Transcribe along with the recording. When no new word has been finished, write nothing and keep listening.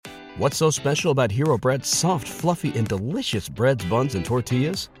What's so special about Hero Bread's soft, fluffy, and delicious breads, buns, and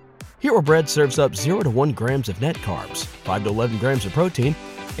tortillas? Hero Bread serves up 0 to 1 grams of net carbs, 5 to 11 grams of protein,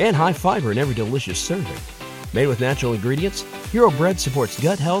 and high fiber in every delicious serving. Made with natural ingredients, Hero Bread supports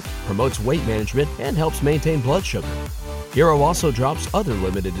gut health, promotes weight management, and helps maintain blood sugar. Hero also drops other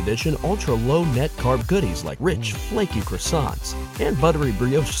limited edition ultra-low net carb goodies like rich, flaky croissants and buttery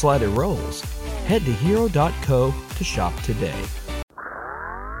brioche slider rolls. Head to hero.co to shop today.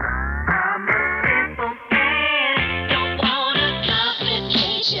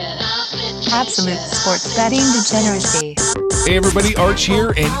 Absolute sports betting degeneracy. Hey everybody, Arch here,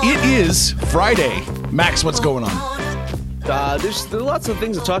 and it is Friday. Max, what's going on? There's lots of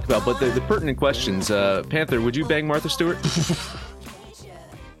things to talk about, but the pertinent questions. Panther, would you bang Martha Stewart?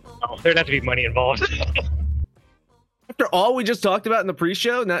 Oh, there'd have to be money involved. After all we just talked about in the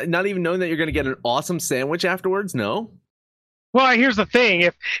pre-show, not even knowing that you're going to get an awesome sandwich afterwards? No? Well, here's the thing.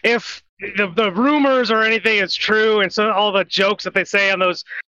 If the rumors or anything is true, and so all the jokes that they say on those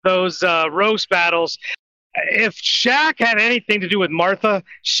roast battles, if Shaq had anything to do with Martha,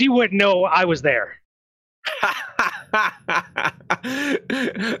 she wouldn't know I was there.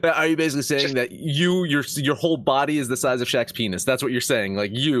 Are you basically saying that your whole body is the size of Shaq's penis? That's what you're saying.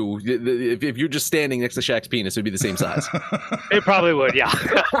 Like if you're just standing next to Shaq's penis, it would be the same size. It probably would, yeah.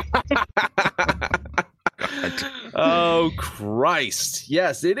 Oh Christ!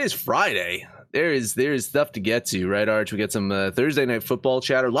 Yes, it is Friday. There is stuff to get to, right, Arch? We get some Thursday night football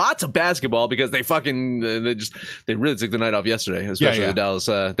chatter, lots of basketball because they really took the night off yesterday, especially the Dallas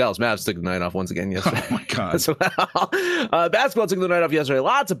Mavs took the night off once again yesterday. Oh my God! So, basketball took the night off yesterday.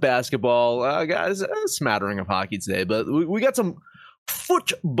 Lots of basketball, guys. A smattering of hockey today, but we got some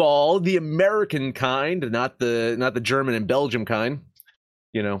football, the American kind, not the German and Belgium kind.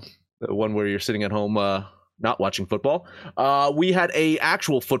 You know, the one where you're sitting at home. Not watching football. We had a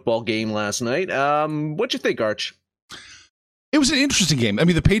actual football game last night. What'd you think, Arch? It was an interesting game. I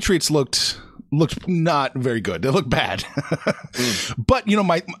mean, the Patriots looked not very good. They looked bad. But you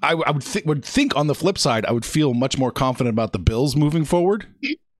know, I would think on the flip side, I would feel much more confident about the Bills moving forward.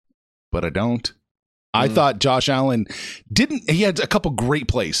 But I don't. I thought Josh Allen he had a couple great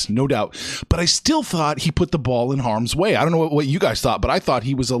plays, no doubt, but I still thought he put the ball in harm's way. I don't know what you guys thought, but I thought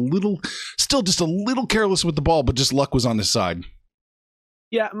he was still just a little careless with the ball, but just luck was on his side.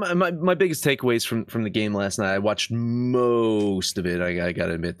 Yeah, my biggest takeaways from the game last night, I watched most of it. I got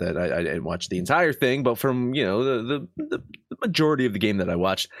to admit that I didn't watch the entire thing, but from, you know, the majority of the game that I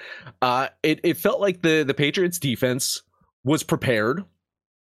watched, it felt like the Patriots defense was prepared,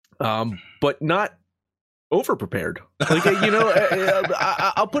 but not over-prepared. Like, you know,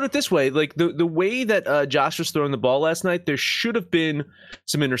 I'll put it this way. Like, the way that Josh was throwing the ball last night, there should have been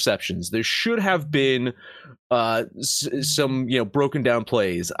some interceptions. There should have been some, you know, broken down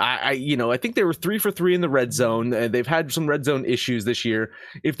plays. I think they were 3 for 3 in the red zone. They've had some red zone issues this year.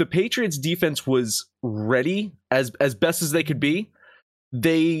 If the Patriots defense was ready as best as they could be,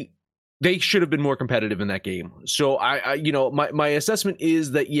 they should have been more competitive in that game. So my assessment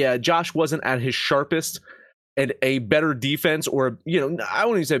is that, yeah, Josh wasn't at his sharpest, and a better defense, or, you know, I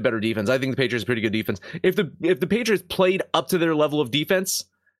wouldn't even say better defense. I think the Patriots are pretty good defense. If the Patriots played up to their level of defense,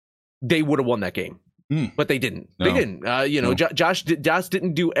 they would have won that game. But they didn't. No. They didn't. Josh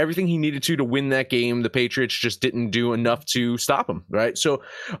didn't do everything he needed to win that game. The Patriots just didn't do enough to stop him, right? So,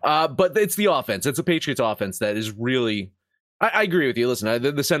 but it's the offense. It's the Patriots offense that is really... I agree with you. Listen,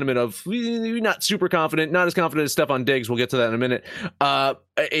 the sentiment of not super confident, not as confident as Stephon Diggs. We'll get to that in a minute.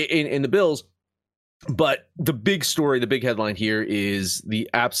 In the Bills. But the big story, the big headline here is the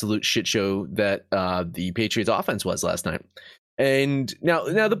absolute shit show that the Patriots offense was last night. And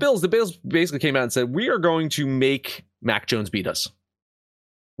now the Bills basically came out and said, we are going to make Mac Jones beat us.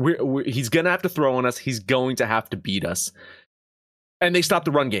 He's going to have to throw on us. He's going to have to beat us. And they stopped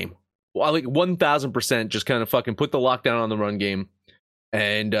the run game. Well, like 1,000% just kind of fucking put the lockdown on the run game.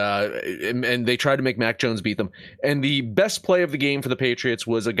 And they tried to make Mac Jones beat them. And the best play of the game for the Patriots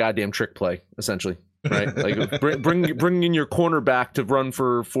was a goddamn trick play, essentially. Right, like bring in your cornerback to run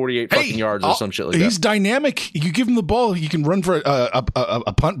for 48 fucking yards or some shit like that. He's dynamic. You give him the ball, he can run for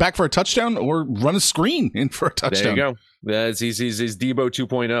a punt back for a touchdown, or run a screen in for a touchdown. There you go. He's Debo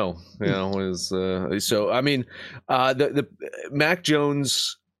 2.0. You know, so I mean, the Mac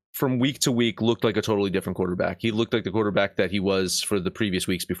Jones from week to week looked like a totally different quarterback. He looked like the quarterback that he was for the previous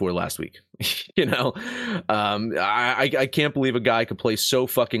weeks before last week. You know, I can't believe a guy could play so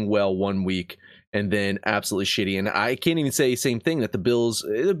fucking well one week and then absolutely shitty. And I can't even say the same thing that the Bills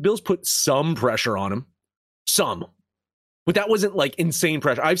put some pressure on him. Some. But that wasn't like insane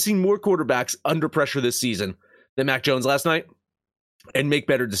pressure. I've seen more quarterbacks under pressure this season than Mac Jones last night. and make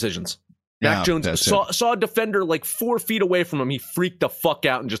better decisions. Yeah, Mac Jones saw a defender like 4 feet away from him. He freaked the fuck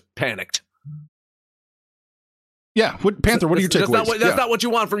out and just panicked. Yeah, Panther, what are your takeaways? That's not what you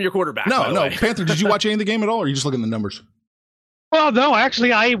want from your quarterback. No. Panther, did you watch any of the game at all, or are you just looking at the numbers? Well, no,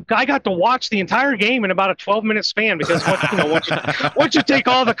 actually, I got to watch the entire game in about a 12-minute span because once you take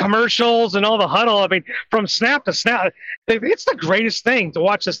all the commercials and all the huddle, I mean, from snap to snap, it's the greatest thing to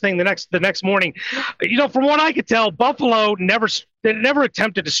watch this thing the next morning. From what I could tell, Buffalo never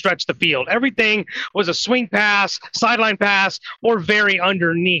attempted to stretch the field. Everything was a swing pass, sideline pass, or very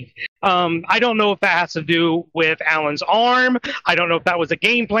underneath. I don't know if that has to do with Allen's arm. I don't know if that was a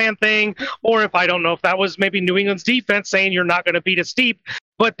game plan thing, or I don't know if that was maybe New England's defense saying you're not going to beat us deep.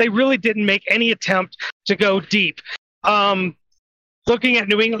 But they really didn't make any attempt to go deep. Looking at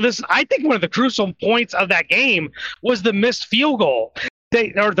New England, I think one of the crucial points of that game was the missed field goal.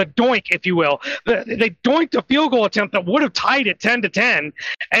 Or the doink, if you will. They doinked a field goal attempt that would have tied it 10-10,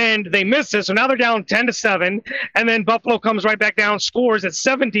 and they missed it. So now they're down 10-7, and then Buffalo comes right back down, scores at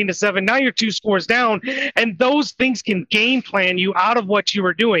 17-7. Now you're 2 scores down, and those things can game plan you out of what you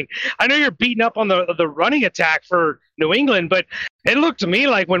were doing. I know you're beating up on the running attack for New England, but it looked to me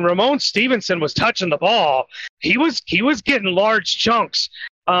like when Ramon Stevenson was touching the ball, he was getting large chunks.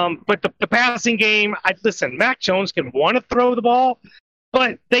 But the passing game, Mac Jones can want to throw the ball,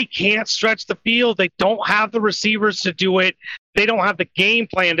 but they can't stretch the field. They don't have the receivers to do it. They don't have the game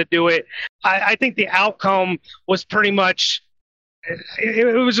plan to do it. I think the outcome was pretty much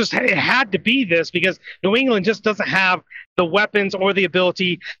it had to be this because New England just doesn't have the weapons or the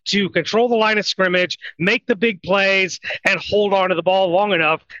ability to control the line of scrimmage, make the big plays, and hold on to the ball long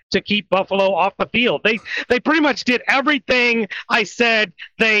enough to keep Buffalo off the field. They pretty much did everything I said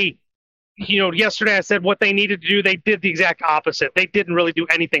yesterday I said what they needed to do. They did the exact opposite. They didn't really do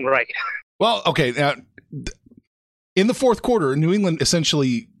anything right. Well, okay. Now, in the fourth quarter, New England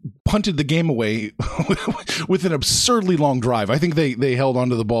essentially punted the game away with an absurdly long drive. I think they held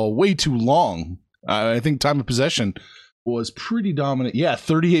onto the ball way too long. I think time of possession was pretty dominant. Yeah,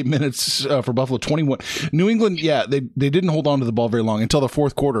 38 minutes for Buffalo, 21. New England, they didn't hold on to the ball very long until the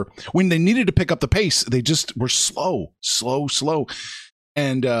fourth quarter. When they needed to pick up the pace, they just were slow.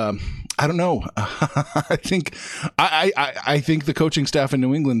 And I don't know. I think the coaching staff in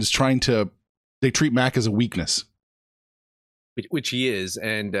New England is they treat Mac as a weakness, which he is,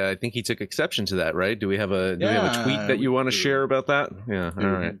 and I think he took exception to that. Right? Do we have a tweet that you want to share about that? Yeah. All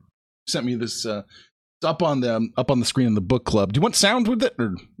right. Sent me this. It's up on the screen in the book club. Do you want sound with it?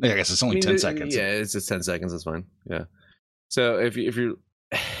 Or I guess it's only 10 seconds. Yeah, it's just 10 seconds. That's fine. Yeah. So if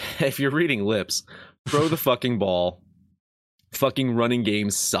you're reading lips, throw the fucking ball. Fucking running game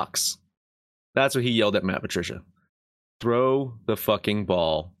sucks. That's what he yelled at Matt Patricia. Throw the fucking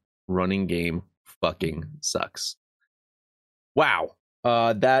ball. Running game fucking sucks. Wow.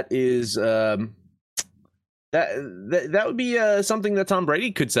 That is that would be something that Tom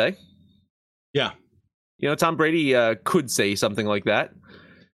Brady could say. Yeah. Tom Brady could say something like that.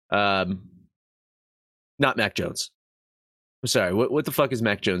 Not Mac Jones. I'm sorry. What the fuck has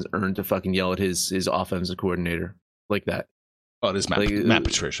Mac Jones earned to fucking yell at his offensive coordinator like that? Oh, it is Matt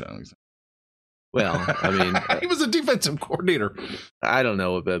Patricia. Well, I mean, he was a defensive coordinator. I don't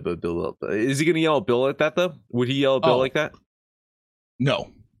know about Bill. Is he going to yell at Bill like that though? Would he yell at Bill like that?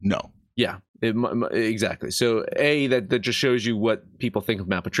 No. Yeah, exactly. So that just shows you what people think of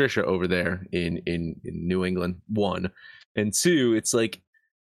Matt Patricia over there in New England. 1, and 2, it's like,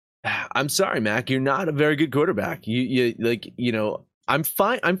 I'm sorry, Mac, you're not a very good quarterback. I'm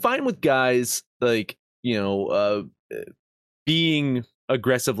fine with guys like being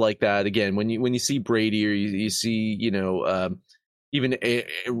aggressive like that. Again, when you see Brady or you see even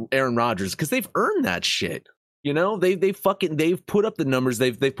Aaron Rodgers, because they've earned that shit. They've put up the numbers,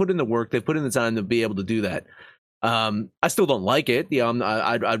 they've put in the work, they've put in the time to be able to do that. I still don't like it.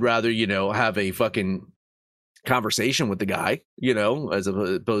 I'd rather have a fucking conversation with the guy, as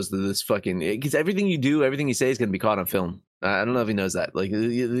opposed to this fucking, because everything you say is going to be caught on film. I don't know if he knows that. Like,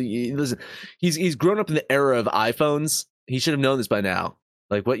 listen, he's grown up in the era of iPhones. He should have known this by now.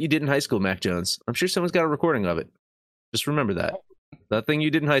 Like what you did in high school, Mac Jones. I'm sure someone's got a recording of it. Just remember that thing you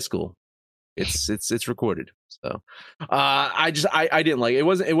did in high school. It's recorded. So I didn't like it.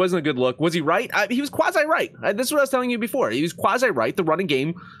 It wasn't a good look. Was he right? He was quasi right. This is what I was telling you before. He was quasi right. The running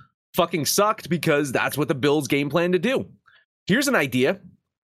game fucking sucked because that's what the Bills game plan to do. Here's an idea.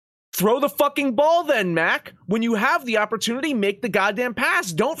 Throw the fucking ball then, Mac. When you have the opportunity, make the goddamn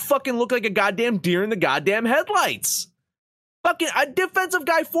pass. Don't fucking look like a goddamn deer in the goddamn headlights. Fucking a defensive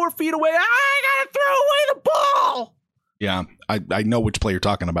guy 4 feet away. I gotta throw away the ball. Yeah, I know which play you're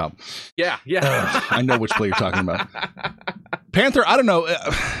talking about. Yeah. I know which play you're talking about. Panther, I don't know.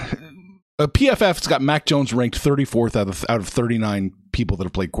 PFF's got Mac Jones ranked 34th out of 39 people that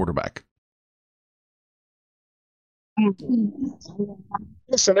have played quarterback.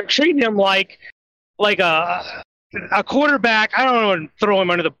 Listen, they're treating him like a quarterback. I don't want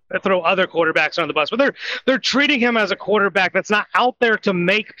to throw other quarterbacks under the bus, but they're treating him as a quarterback that's not out there to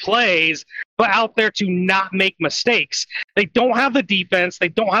make plays, but out there to not make mistakes. They don't have the defense, they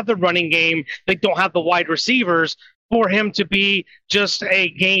don't have the running game, they don't have the wide receivers for him to be just a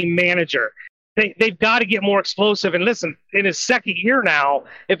game manager. They've got to get more explosive. And listen, in his second year now,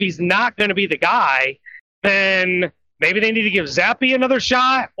 if he's not going to be the guy, then maybe they need to give Zappe another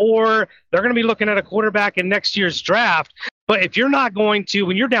shot, or they're going to be looking at a quarterback in next year's draft. But if you're not going to,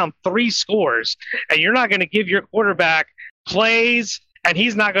 when you're down 3 scores, and you're not going to give your quarterback plays, and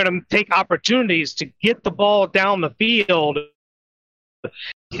he's not going to take opportunities to get the ball down the field,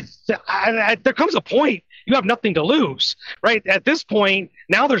 there comes a point you have nothing to lose, right? At this point,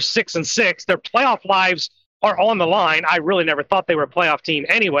 now they're 6-6. Their playoff lives are on the line. I really never thought they were a playoff team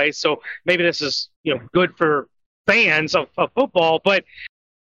anyway, so maybe this is good for fans of football. But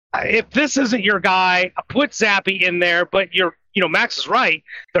if this isn't your guy, put Zappe in there. But Max is right.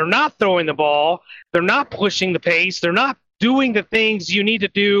 They're not throwing the ball. They're not pushing the pace. They're not doing the things you need to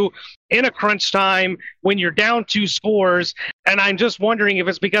do in a crunch time when you're down 2 scores. And I'm just wondering if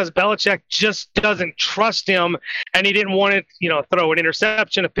it's because Belichick just doesn't trust him, and he didn't want to, throw an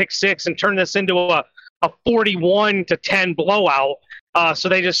interception, a pick 6, and turn this into a 41-10 blowout. So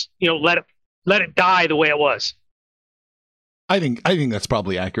they just, let it die the way it was. I think that's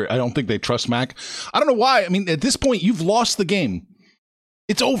probably accurate. I don't think they trust Mac. I don't know why. I mean, at this point, you've lost the game.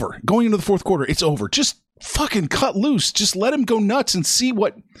 It's over. Going into the fourth quarter, it's over. Just fucking cut loose. Just let him go nuts and see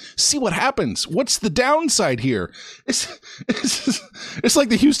what happens. What's the downside here? It's like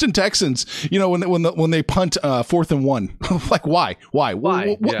the Houston Texans, when they punt 4th and 1. Like, why?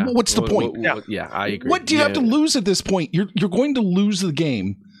 What's the point? Yeah, I agree. What do you have to lose at this point? You're going to lose the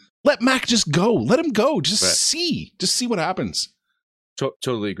game. Let Mac just go. Let him go. Just see what happens.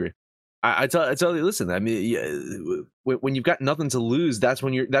 Totally agree. I tell you, listen, I mean, when you've got nothing to lose, that's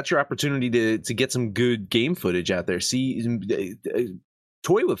your opportunity to get some good game footage out there. See,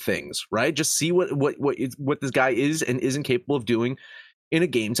 toy with things, right? Just see what this guy is and isn't capable of doing in a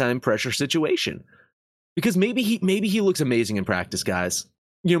game time pressure situation. Because maybe he looks amazing in practice, guys.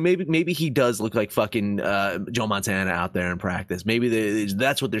 Maybe he does look like fucking Joe Montana out there in practice. Maybe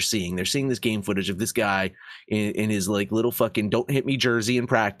that's what they're seeing. They're seeing this game footage of this guy in his like little fucking "don't hit me" jersey in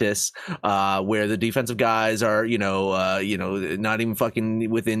practice, where the defensive guys are not even fucking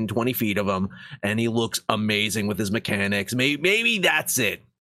within 20 feet of him, and he looks amazing with his mechanics. Maybe that's it.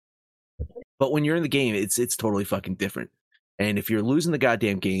 But when you're in the game, it's totally fucking different. And if you're losing the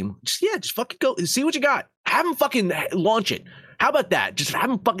goddamn game, just fucking go see what you got. Have him fucking launch it. How about that? Just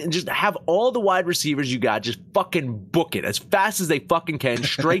have all the wide receivers you got, just fucking book it as fast as they fucking can,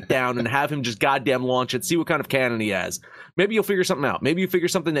 straight down, and have him just goddamn launch it. See what kind of cannon he has. Maybe you'll figure something out. Maybe you figure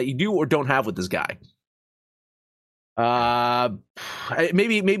something that you do or don't have with this guy.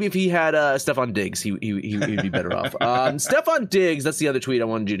 Maybe if he had Stephon Diggs, he'd be better off. Stephon Diggs, that's the other tweet I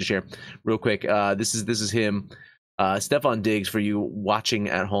wanted you to share real quick. This is him. Stephon Diggs, for you watching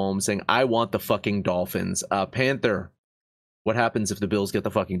at home, saying, "I want the fucking Dolphins." Panther, what happens if the Bills get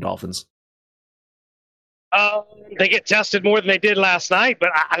the fucking Dolphins? They get tested more than they did last night.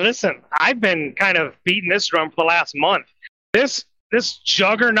 But listen, I've been kind of beating this drum for the last month. This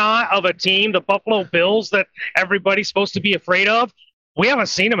juggernaut of a team, the Buffalo Bills, that everybody's supposed to be afraid of, we haven't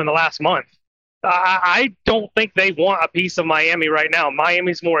seen them in the last month. I don't think they want a piece of Miami right now.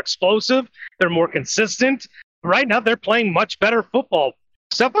 Miami's more explosive. They're more consistent. Right now, they're playing much better football.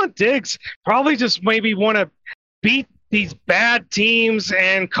 Stephon Diggs probably just maybe want to beat these bad teams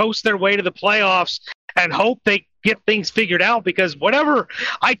and coast their way to the playoffs and hope they get things figured out, because whatever,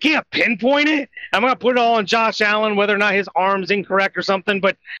 I can't pinpoint it. I'm going to put it all on Josh Allen, whether or not his arm's incorrect or something,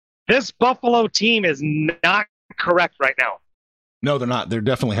 but this Buffalo team is not correct right now. No, they're not. They're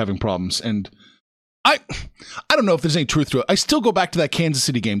definitely having problems. And I don't know if there's any truth to it. I still go back to that Kansas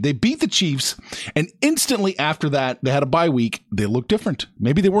City game. They beat the Chiefs, and instantly after that, they had a bye week. They looked different.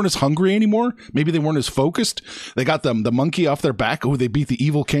 Maybe they weren't as hungry anymore. Maybe they weren't as focused. They got the monkey off their back. Oh, they beat the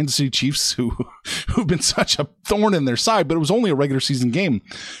evil Kansas City Chiefs, who've been such a thorn in their side, but it was only a regular season game.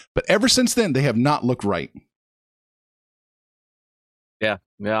 But ever since then, they have not looked right. Yeah,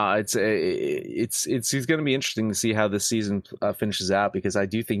 it's going to be interesting to see how this season finishes out, because I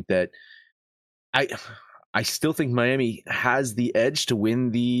do think that I still think Miami has the edge to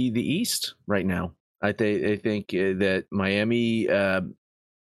win the East right now. I think that Miami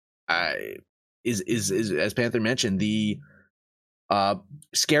is as Panther mentioned, the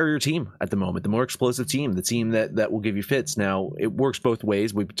scarier team at the moment, the more explosive team, the team that will give you fits. Now it works both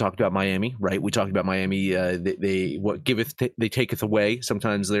ways. We talked about Miami, right? We talked about Miami. They what giveth they taketh away.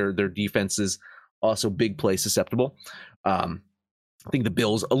 Sometimes their defense is also big play susceptible. I think the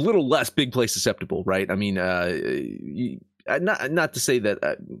Bills a little less big play susceptible, right? I mean, not to say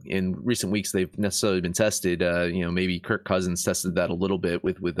that in recent weeks they've necessarily been tested. Maybe Kirk Cousins tested that a little bit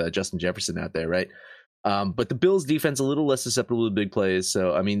with Justin Jefferson out there, right? But the Bills defense a little less susceptible to big plays.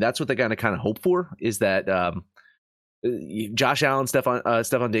 So, I mean, that's what they kind of hope for, is that Josh Allen,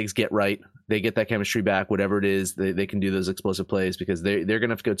 Stephon Diggs get right. They get that chemistry back, whatever it is, they can do those explosive plays, because they're going to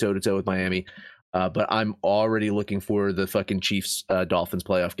have to go toe to toe with Miami. But I'm already looking for the fucking Chiefs Dolphins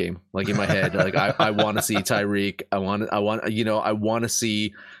playoff game. Like in my head, like I want to see Tyreek. I want to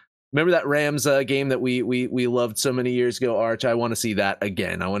see. Remember that Rams game that we loved so many years ago, Arch? I want to see that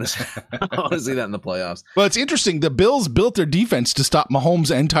again. I want to see that in the playoffs. Well, it's interesting. The Bills built their defense to stop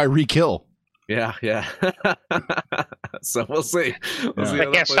Mahomes and Tyreek Hill. Yeah. So we'll see. They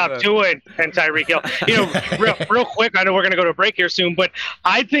can't stop Tua and Tyreek Hill. Real quick, I know we're going to go to a break here soon, but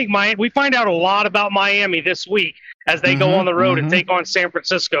I think we find out a lot about Miami this week as they go on the road and take on San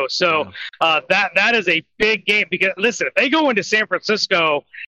Francisco. So that is a big game, because listen, if they go into San Francisco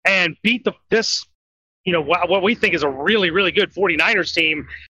and beat what we think is a really, really good 49ers team,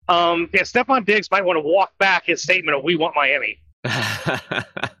 Stephon Diggs might want to walk back his statement of "we want Miami."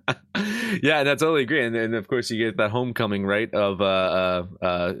 Yeah, and I totally agree. And of course, you get that homecoming, right, of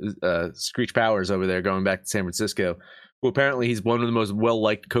Screech Powers over there going back to San Francisco. Well, apparently he's one of the most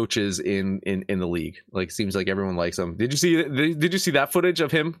well-liked coaches in the league. Like, seems like everyone likes him. Did you see that footage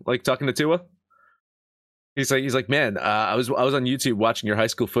of him like talking to Tua? He's like, man, I was on YouTube watching your high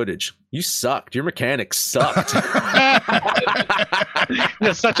school footage. You sucked. Your mechanics sucked.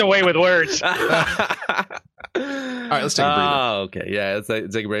 That's such a way with words. All right, let's take a breather. Oh, okay. Yeah, let's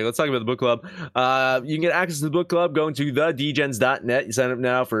take a break. Let's talk about the book club. You can get access to the book club going to thedegens.net. You sign up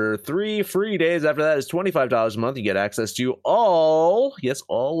now for 3 free days. After that is $25 a month. You get access to all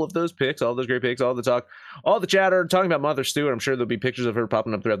of those picks, all those great picks, all the talk, all the chatter, talking about Mother Stewart. I'm sure there'll be pictures of her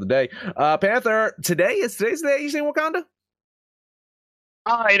popping up throughout the day. Panther, today's the day you say Wakanda?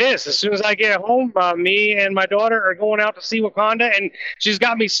 It is. As soon as I get home, me and my daughter are going out to see Wakanda, and she's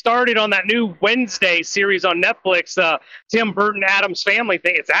got me started on that new Wednesday series on Netflix, Tim Burton Addams Family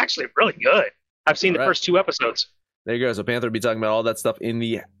thing. It's actually really good. I've seen the first 2 episodes. There you go. So Panther will be talking about all that stuff in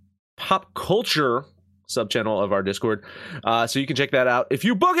the pop culture sub-channel of our Discord. So you can check that out. If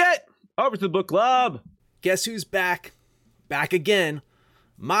you book it, over to the book club. Guess who's back? Back again.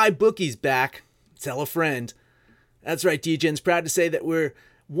 My bookie's back. Tell a friend. That's right, Degens. Proud to say that we're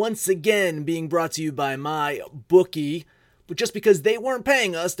once again being brought to you by my bookie. But just because they weren't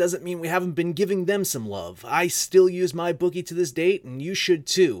paying us doesn't mean we haven't been giving them some love. I still use my bookie to this date, and you should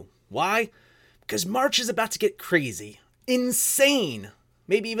too. Why? Because March is about to get crazy. Insane.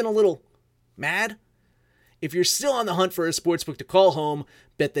 Maybe even a little mad. If you're still on the hunt for a sportsbook to call home,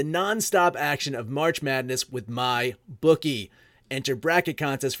 bet the non-stop action of March Madness with my bookie. Enter bracket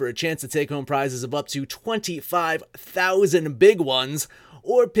contests for a chance to take home prizes of up to 25,000 big ones,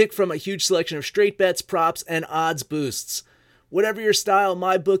 or pick from a huge selection of straight bets, props, and odds boosts. Whatever your style,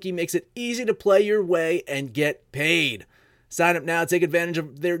 MyBookie makes it easy to play your way and get paid. Sign up now, take advantage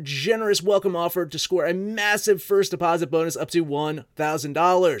of their generous welcome offer to score a massive first deposit bonus up to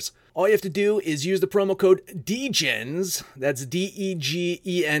 $1,000. All you have to do is use the promo code DEGENS, that's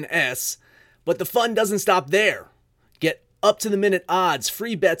DEGENS, but the fun doesn't stop there. Get up-to-the-minute odds,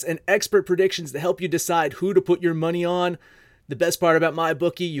 free bets, and expert predictions to help you decide who to put your money on. The best part about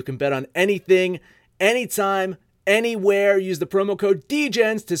MyBookie, you can bet on anything, anytime, anywhere. Use the promo code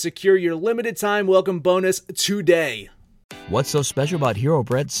DEGENS to secure your limited-time welcome bonus today. What's so special about Hero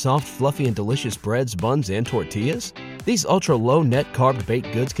Bread's soft, fluffy, and delicious breads, buns, and tortillas? These ultra-low net-carb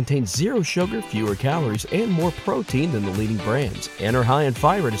baked goods contain zero sugar, fewer calories, and more protein than the leading brands, and are high in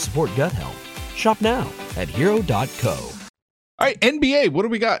fiber to support gut health. Shop now at hero.co. All right, NBA, what do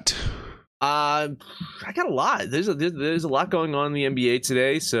we got? I got a lot. There's a lot going on in the NBA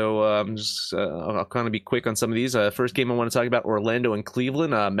today, so I'll kind of be quick on some of these. First game I want to talk about, Orlando and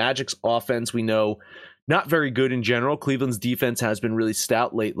Cleveland. Magic's offense, we know, not very good in general. Cleveland's defense has been really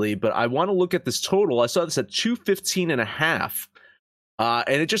stout lately, but I want to look at this total. I saw this at 215.5.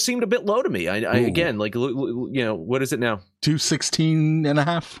 And it just seemed a bit low to me. I again, like, what is it now? 216 and a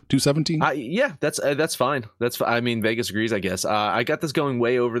half, 217. Yeah, that's fine. I mean, Vegas agrees, I guess. I got this going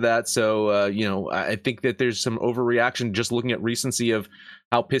way over that. So, I think that there's some overreaction just looking at recency of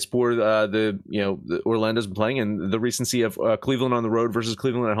how piss poor the Orlando's been playing and the recency of Cleveland on the road versus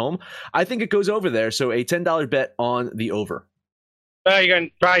Cleveland at home. I think it goes over there. So a $10 bet on the over. You're going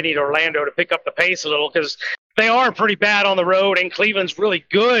to probably need Orlando to pick up the pace a little because they are pretty bad on the road, and Cleveland's really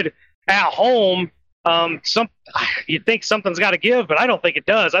good at home. You think something's got to give, but I don't think it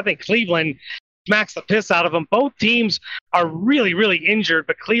does. I think Cleveland smacks the piss out of them. Both teams are really, really injured,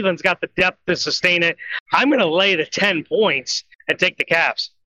 but Cleveland's got the depth to sustain it. I'm going to lay the 10 points and take the Cavs.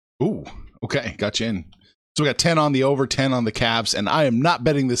 Ooh, okay, got you in. So we got 10 on the over, 10 on the Cavs, and I am not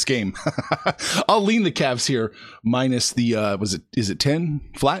betting this game. I'll lean the Cavs here minus the, is it 10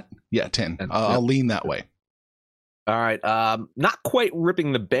 flat? Yeah, 10. I'll lean that way. All right. Not quite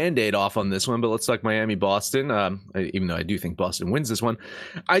ripping the Band-Aid off on this one, but let's talk Miami-Boston. Even though I do think Boston wins this one.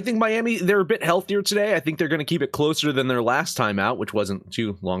 I think Miami, they're a bit healthier today. I think they're going to keep it closer than their last time out, which wasn't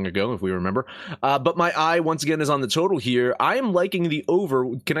too long ago, if we remember. But my eye, once again, is on the total here. I am liking the over.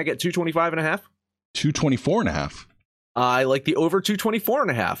 Can I get 225 and a half? 224 and a half. I like the over 224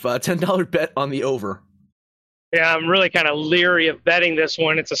 and a half. $10 bet on the over. Yeah, I'm really kind of leery of betting this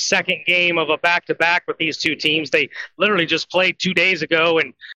one. It's a second game of a back-to-back with these two teams. They literally just played 2 days ago,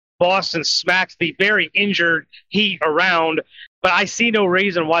 and Boston smacked the very injured Heat around. But I see no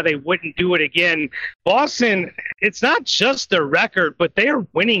reason why they wouldn't do it again. Boston, it's not just their record, but they are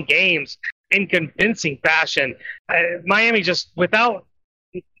winning games in convincing fashion. Miami just, without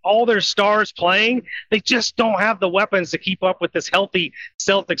all their stars playing, they just don't have the weapons to keep up with this healthy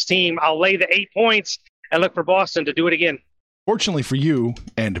Celtics team. I'll lay the 8 points and look for Boston to do it again. Fortunately for you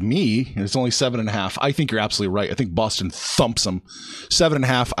and me, it's only 7.5. I think you're absolutely right. I think Boston thumps them.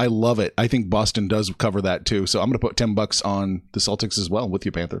 7.5. I love it. I think Boston does cover that too. So I'm going to put $10 on the Celtics as well with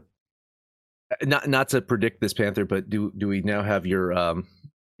you, Panther. Not to predict this, Panther, but do we now have your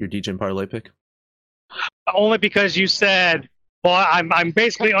DGen parlay pick? Only because you said, well, I'm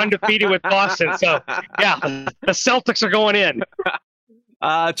basically undefeated with Boston. So yeah, the Celtics are going in.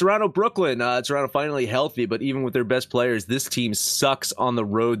 Toronto, Brooklyn. Toronto finally healthy, but even with their best players, this team sucks on the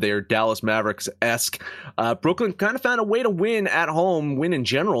road. They are Dallas Mavericks-esque. Brooklyn kind of found a way to win at home, win in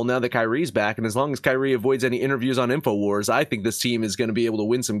general, now that Kyrie's back. And as long as Kyrie avoids any interviews on InfoWars, I think this team is going to be able to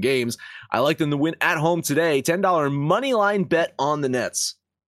win some games. I like them to win at home today. $10 money line bet on the Nets.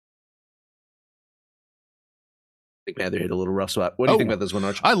 I think Panther hit a little rough spot. What do you think about this one,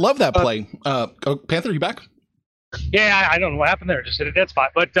 Arch? I love that play. Panther, you back? Yeah, I don't know what happened there. Just hit a dead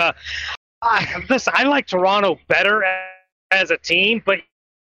spot. But listen, I like Toronto better as a team, but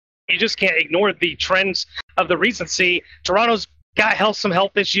you just can't ignore the trends of the recency. Toronto's got some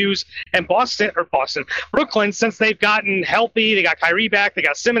health issues, and Brooklyn, since they've gotten healthy, they got Kyrie back, they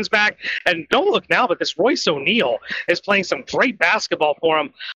got Simmons back, and don't look now, but this Royce O'Neal is playing some great basketball for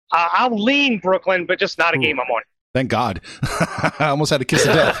them. I'll lean Brooklyn, but just not a game I'm on. Thank God. I almost had a kiss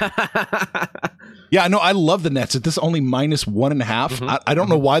of death. Yeah, no, I love the Nets. At this only minus 1.5. I don't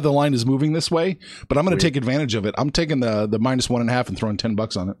know why the line is moving this way, but I'm going to take advantage of it. I'm taking the minus 1.5 and throwing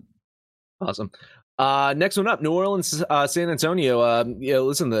 $10 on it. Awesome. Next one up, New Orleans, San Antonio.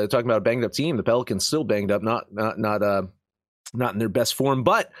 Listen, talking about a banged up team. The Pelicans still banged up, not in their best form,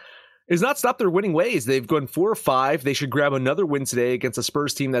 but it's not stopped their winning ways. They've gone 4-5. They should grab another win today against a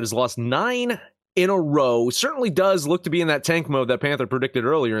Spurs team that has lost 9 in a row. Certainly does look to be in that tank mode that Panther predicted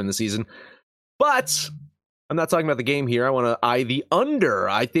earlier in the season. But I'm not talking about the game here. I want to eye the under.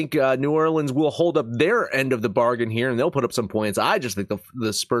 I think New Orleans will hold up their end of the bargain here, and they'll put up some points. I just think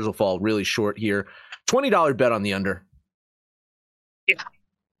the Spurs will fall really short here. $20 bet on the under. Yeah.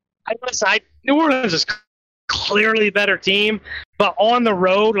 New Orleans is clearly a better team, but on the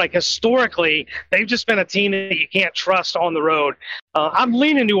road, like historically, they've just been a team that you can't trust on the road. I'm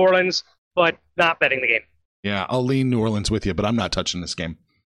leaning New Orleans, but not betting the game. Yeah, I'll lean New Orleans with you, but I'm not touching this game.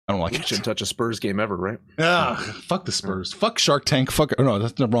 I don't like it. Shouldn't touch a Spurs game ever, right? Fuck the Spurs. Fuck Shark Tank. No,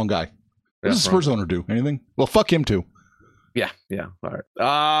 that's the wrong guy. What does the Spurs owner do? Anything? Well, fuck him too. Yeah. All right.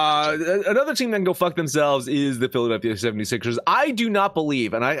 Another team that can go fuck themselves is the Philadelphia 76ers. I do not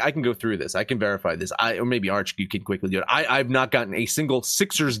believe, and I can go through this. I can verify this. Or maybe Arch, you can quickly do it. I've not gotten a single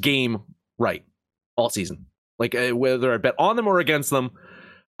Sixers game right all season. Like whether I bet on them or against them,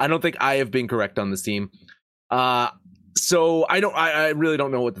 I don't think I have been correct on this team. So I really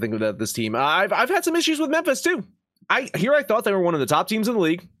don't know what to think about this team. I've had some issues with Memphis too. I thought they were one of the top teams in the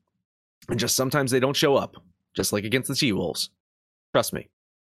league, and just sometimes they don't show up, just like against the T-Wolves. Trust me,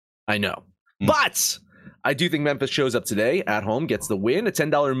 I know. But I do think Memphis shows up today at home, gets the win. A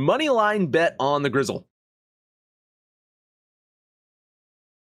 $10 money line bet on the Grizzle.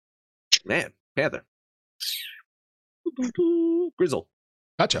 Man, Panther. Grizzle.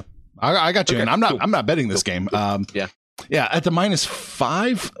 Gotcha. I got you. Okay, And I'm cool. not betting this game. Yeah. At the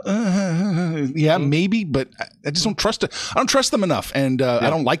 -5, maybe, but I just don't trust it. I don't trust them enough, and I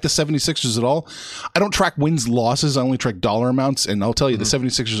don't like the 76ers at all. I don't track wins, losses. I only track dollar amounts, and I'll tell you, the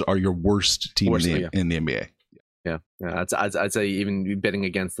 76ers are your worst team in the NBA. Yeah. I'd say even betting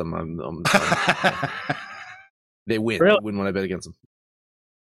against them, they win. Really? I wouldn't want to bet against them.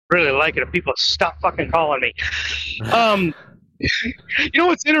 Really like it if people stop fucking calling me. You know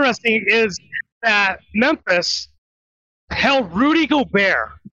what's interesting is that Memphis held Rudy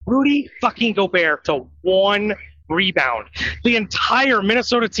fucking Gobert to 1 rebound. The entire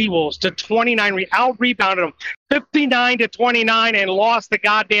Minnesota T-Wolves to 29, out-rebounded them 59-29 and lost the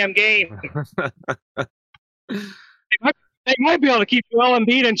goddamn game. They might be able to keep Joel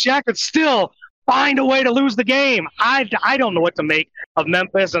Embiid and Shaq, but still find a way to lose the game. I don't know what to make of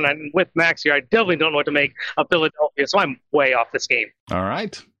Memphis, and with Max here, I definitely don't know what to make of Philadelphia, so I'm way off this game. All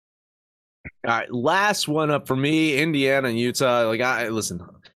right. All right, last one up for me, Indiana and Utah. Listen,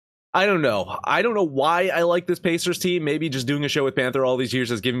 I don't know. I don't know why I like this Pacers team. Maybe just doing a show with Panther all these years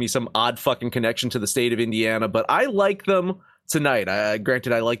has given me some odd fucking connection to the state of Indiana, but I like them tonight.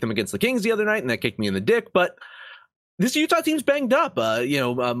 Granted, I liked them against the Kings the other night, and that kicked me in the dick, but this Utah team's banged up.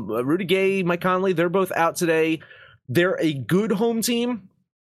 Rudy Gay, Mike Conley, they're both out today. They're a good home team,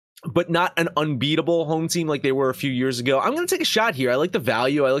 but not an unbeatable home team like they were a few years ago. I'm going to take a shot here. I like the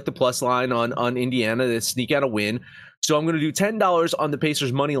value. I like the plus line on Indiana to sneak out a win. So I'm going to do $10 on the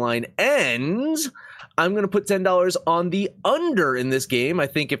Pacers money line, and I'm going to put $10 on the under in this game. I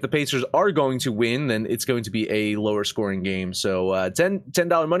think if the Pacers are going to win, then it's going to be a lower scoring game. So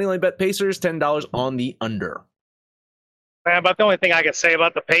 $10 money line bet Pacers, $10 on the under. But the only thing I can say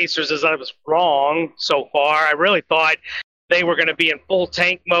about the Pacers is I was wrong so far. I really thought they were going to be in full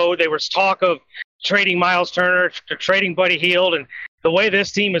tank mode. There was talk of trading Miles Turner, trading Buddy Hield, and the way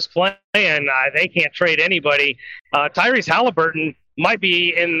this team is playing, they can't trade anybody. Tyrese Halliburton might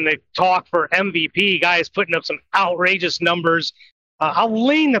be in the talk for MVP. Guys putting up some outrageous numbers. I'll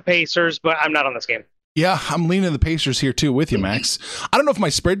lean the Pacers, but I'm not on this game. Yeah, I'm leaning the Pacers here too with you, Max. I don't know if my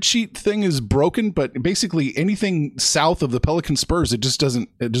spreadsheet thing is broken, but basically anything south of the Pelican Spurs, it just doesn't.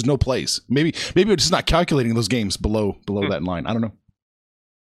 There's no plays. Maybe we're just not calculating those games below that line. I don't know.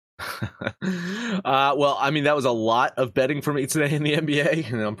 Well, I mean, that was a lot of betting for me today in the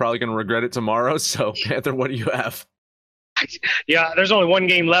NBA, and I'm probably going to regret it tomorrow. So, Panther, what do you have? Yeah, there's only one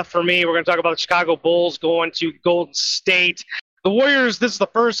game left for me. We're going to talk about the Chicago Bulls going to Golden State. The Warriors, this is the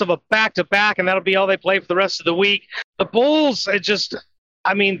first of a back-to-back, and that'll be all they play for the rest of the week. The Bulls,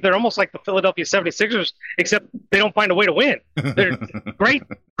 they're almost like the Philadelphia 76ers, except they don't find a way to win. They're great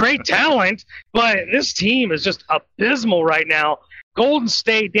talent, but this team is just abysmal right now. Golden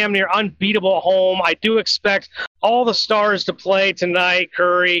State, damn near unbeatable at home. I do expect all the stars to play tonight,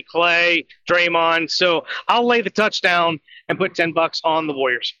 Curry, Clay, Draymond. So I'll lay the touchdown and put $10 on the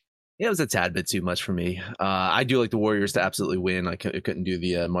Warriors. Yeah, it was a tad bit too much for me. I do like the Warriors to absolutely win. I couldn't do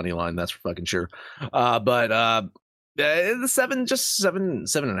the money line, that's for fucking sure. But the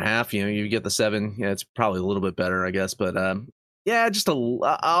 7.5. You get the 7. Yeah, it's probably a little bit better, I guess. But I'll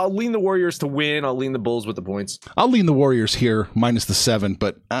lean the Warriors to win. I'll lean the Bulls with the points. I'll lean the Warriors here minus the 7,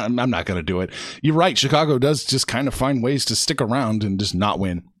 but I'm not going to do it. You're right. Chicago does just kind of find ways to stick around and just not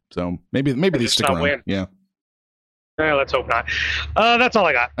win. So maybe they stick around. Win. Yeah. Let's hope not. That's all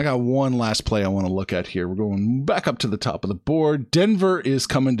I got. I got one last play I want to look at here. We're going back up to the top of the board. Denver is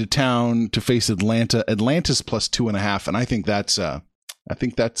coming to town to face Atlanta. Atlanta's plus 2.5, and I think that's a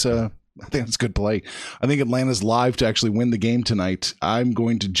good play. I think Atlanta's live to actually win the game tonight. I'm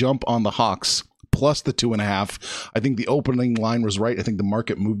going to jump on the Hawks plus the 2.5. I think the opening line was right. I think the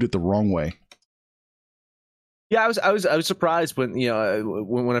market moved it the wrong way. Yeah, I was surprised when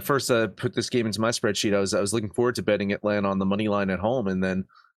when I first put this game into my spreadsheet. I was looking forward to betting Atlanta on the money line at home, and then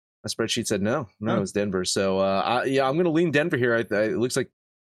my spreadsheet said no, it was Denver. So I'm going to lean Denver here. It looks like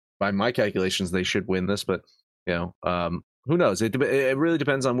by my calculations they should win this, but who knows? It really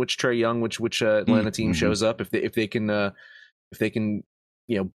depends on which Trae Young, which Atlanta team shows up. If they can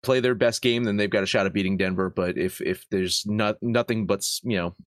play their best game, then they've got a shot at beating Denver. But if there's nothing but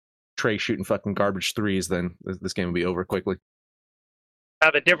Trae shooting fucking garbage threes, then this game will be over quickly.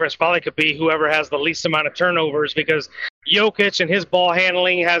 The difference probably could be whoever has the least amount of turnovers, because Jokic and his ball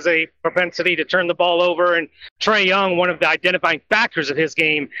handling has a propensity to turn the ball over, and Trae Young, one of the identifying factors of his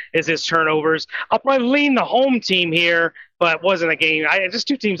game is his turnovers. I'll probably lean the home team here, but it wasn't a game. Just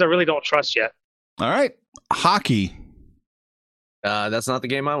two teams I really don't trust yet. All right. Hockey. That's not the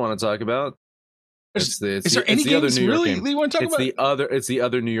game I want to talk about. Is there any games really that you want to talk about? It's the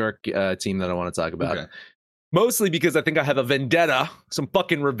other New York team that I want to talk about. Okay. Mostly because I think I have a vendetta, some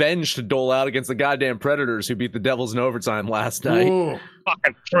fucking revenge to dole out against the goddamn Predators who beat the Devils in overtime last night. Ooh,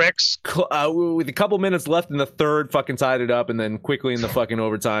 fucking pricks. With a couple minutes left in the third, fucking tied it up, and then quickly in the fucking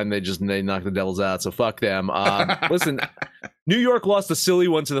overtime, they knocked the Devils out, so fuck them. Listen, New York lost a silly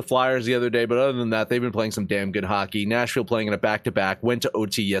one to the Flyers the other day, but other than that, they've been playing some damn good hockey. Nashville playing in a back-to-back, went to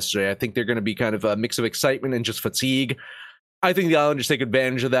OT yesterday. I think they're going to be kind of a mix of excitement and just fatigue. I think the Islanders take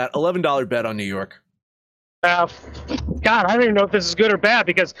advantage of that. $11 bet on New York. God, I don't even know if this is good or bad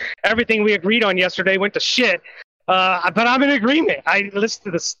because everything we agreed on yesterday went to shit. But I'm in agreement. I listen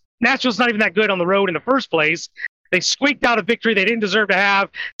to this. Nashville's not even that good on the road in the first place. They squeaked out a victory they didn't deserve to have.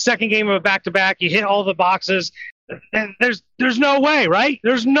 Second game of a back-to-back. You hit all the boxes. And there's no way, right?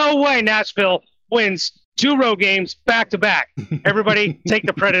 There's no way Nashville wins 2 road games back-to-back. Everybody take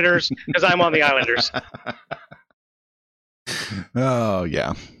the Predators because I'm on the Islanders. Oh,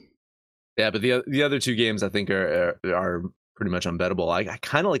 yeah. Yeah, but the other 2 games I think are pretty much unbettable. I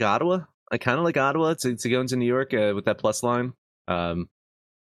kind of like Ottawa. To go into New York with that plus line. Line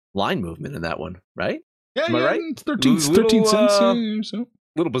movement in that one, right? Yeah, Am I right? 13 cents. So.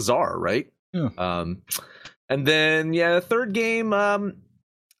 Little bizarre, right? Yeah. And then, the third game, I don't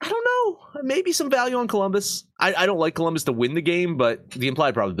know. Maybe some value on Columbus. I don't like Columbus to win the game, but the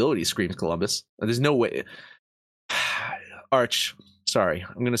implied probability screams Columbus. There's no way. Arch, sorry,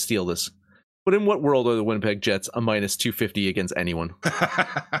 I'm going to steal this. But in what world are the Winnipeg Jets a minus 250 against anyone?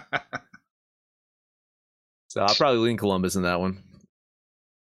 So I'll probably lean Columbus in that one.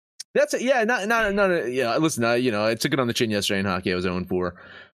 That's it. Yeah, not. Yeah, listen. I took it on the chin yesterday in hockey. I was 0-4.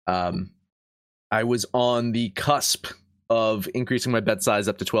 I was on the cusp of increasing my bet size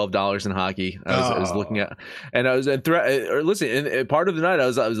up to $12 in hockey. I was looking at, and I was listen. And part of the night, I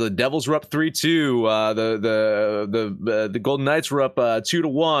was the Devils were up 3-2. The Golden Knights were up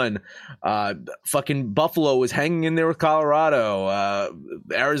 2-1. Fucking Buffalo was hanging in there with Colorado.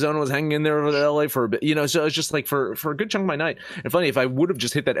 Arizona was hanging in there with LA for a bit. So it was just like for a good chunk of my night. And funny, if I would have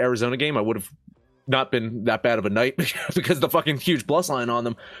just hit that Arizona game, I would have not been that bad of a night because of the fucking huge plus line on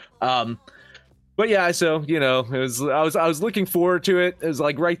them. But yeah, so it was. I was looking forward to it. It was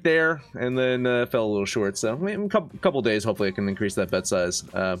like right there, and then fell a little short. So a couple days, hopefully, I can increase that bet size.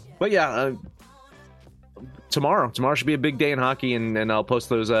 But yeah, tomorrow should be a big day in hockey, and I'll post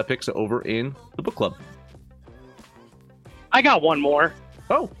those picks over in the book club. I got one more.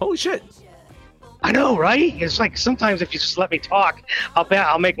 Oh, holy shit! I know, right? It's like sometimes if you just let me talk,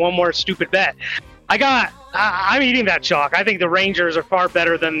 I'll make one more stupid bet. I'm eating that chalk. I think the Rangers are far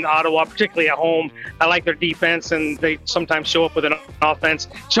better than Ottawa, particularly at home. I like their defense, and they sometimes show up with an offense.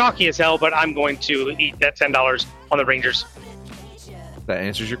 Chalky as hell, but I'm going to eat that $10 on the Rangers. That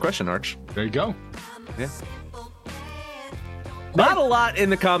answers your question, Arch. There you go. Yeah. Not a lot in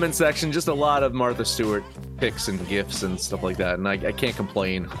the comment section, just a lot of Martha Stewart picks and gifs and stuff like that, and I can't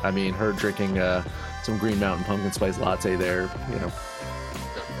complain. I mean, her drinking some Green Mountain pumpkin spice latte there,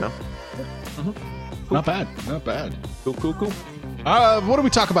 No. Mm-hmm. Cool. Not bad. Cool. What did we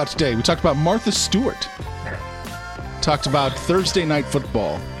talk about today? We talked about Martha Stewart. Talked about Thursday night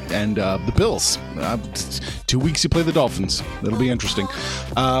football and the Bills. 2 weeks you play the Dolphins. That'll be interesting.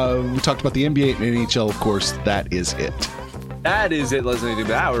 We talked about the NBA and NHL, of course. That is it. That is it. Let's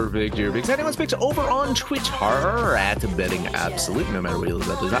do our Victor Big Anyone's picks over on Twitter at Betting Absolute. No matter where you live,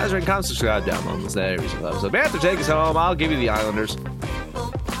 please eyes, comment, subscribe, download this every single episode. After take us home, I'll give you the Islanders.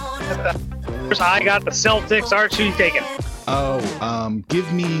 I got the Celtics. Arch, who you taking?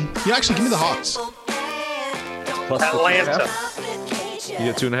 Give me the Hawks. Plus Atlanta.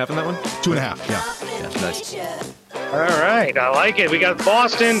 You got 2.5 in that one? 2.5, yeah. Nice. All right, I like it. We got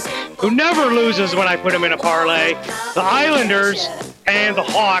Boston, who never loses when I put them in a parlay. The Islanders and the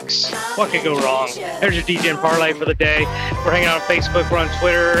Hawks. What could go wrong? There's your DJ parlay for the day. We're hanging out on Facebook, we're on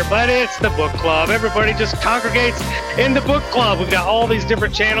Twitter, but it's the book club. Everybody just congregates in the book club. We've got all these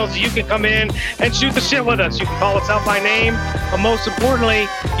different channels. You can come in and shoot the shit with us. You can call us out by name, but most importantly,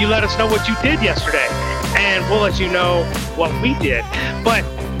 you let us know what you did yesterday, and we'll let you know what we did. But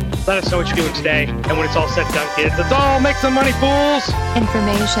let us know what you're doing today, and when it's all said and done, kids, let's all make some money, fools!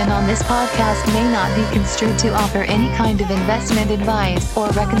 Information on this podcast may not be construed to offer any kind of investment advice or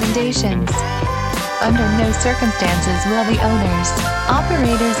recommendations. Under no circumstances will the owners,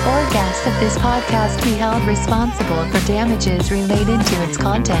 operators, or guests of this podcast be held responsible for damages related to its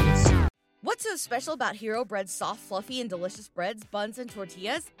contents. What's so special about Hero Bread's soft, fluffy, and delicious breads, buns, and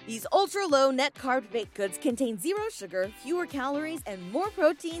tortillas? These ultra-low net-carb baked goods contain zero sugar, fewer calories, and more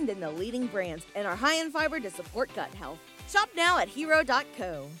protein than the leading brands, and are high in fiber to support gut health. Shop now at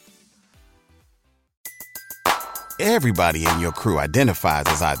hero.co. Everybody in your crew identifies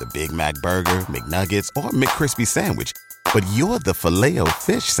as either Big Mac Burger, McNuggets, or McCrispy Sandwich. But you're the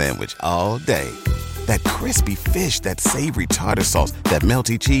Filet-O-Fish Sandwich all day. That crispy fish, that savory tartar sauce, that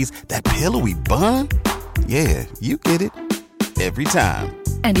melty cheese, that pillowy bun. Yeah, you get it. Every time.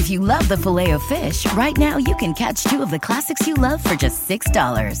 And if you love the Filet-O-Fish, right now you can catch two of the classics you love for just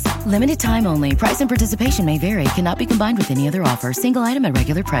 $6. Limited time only. Price and participation may vary. Cannot be combined with any other offer. Single item at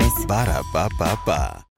regular price. Ba-da-ba-ba-ba.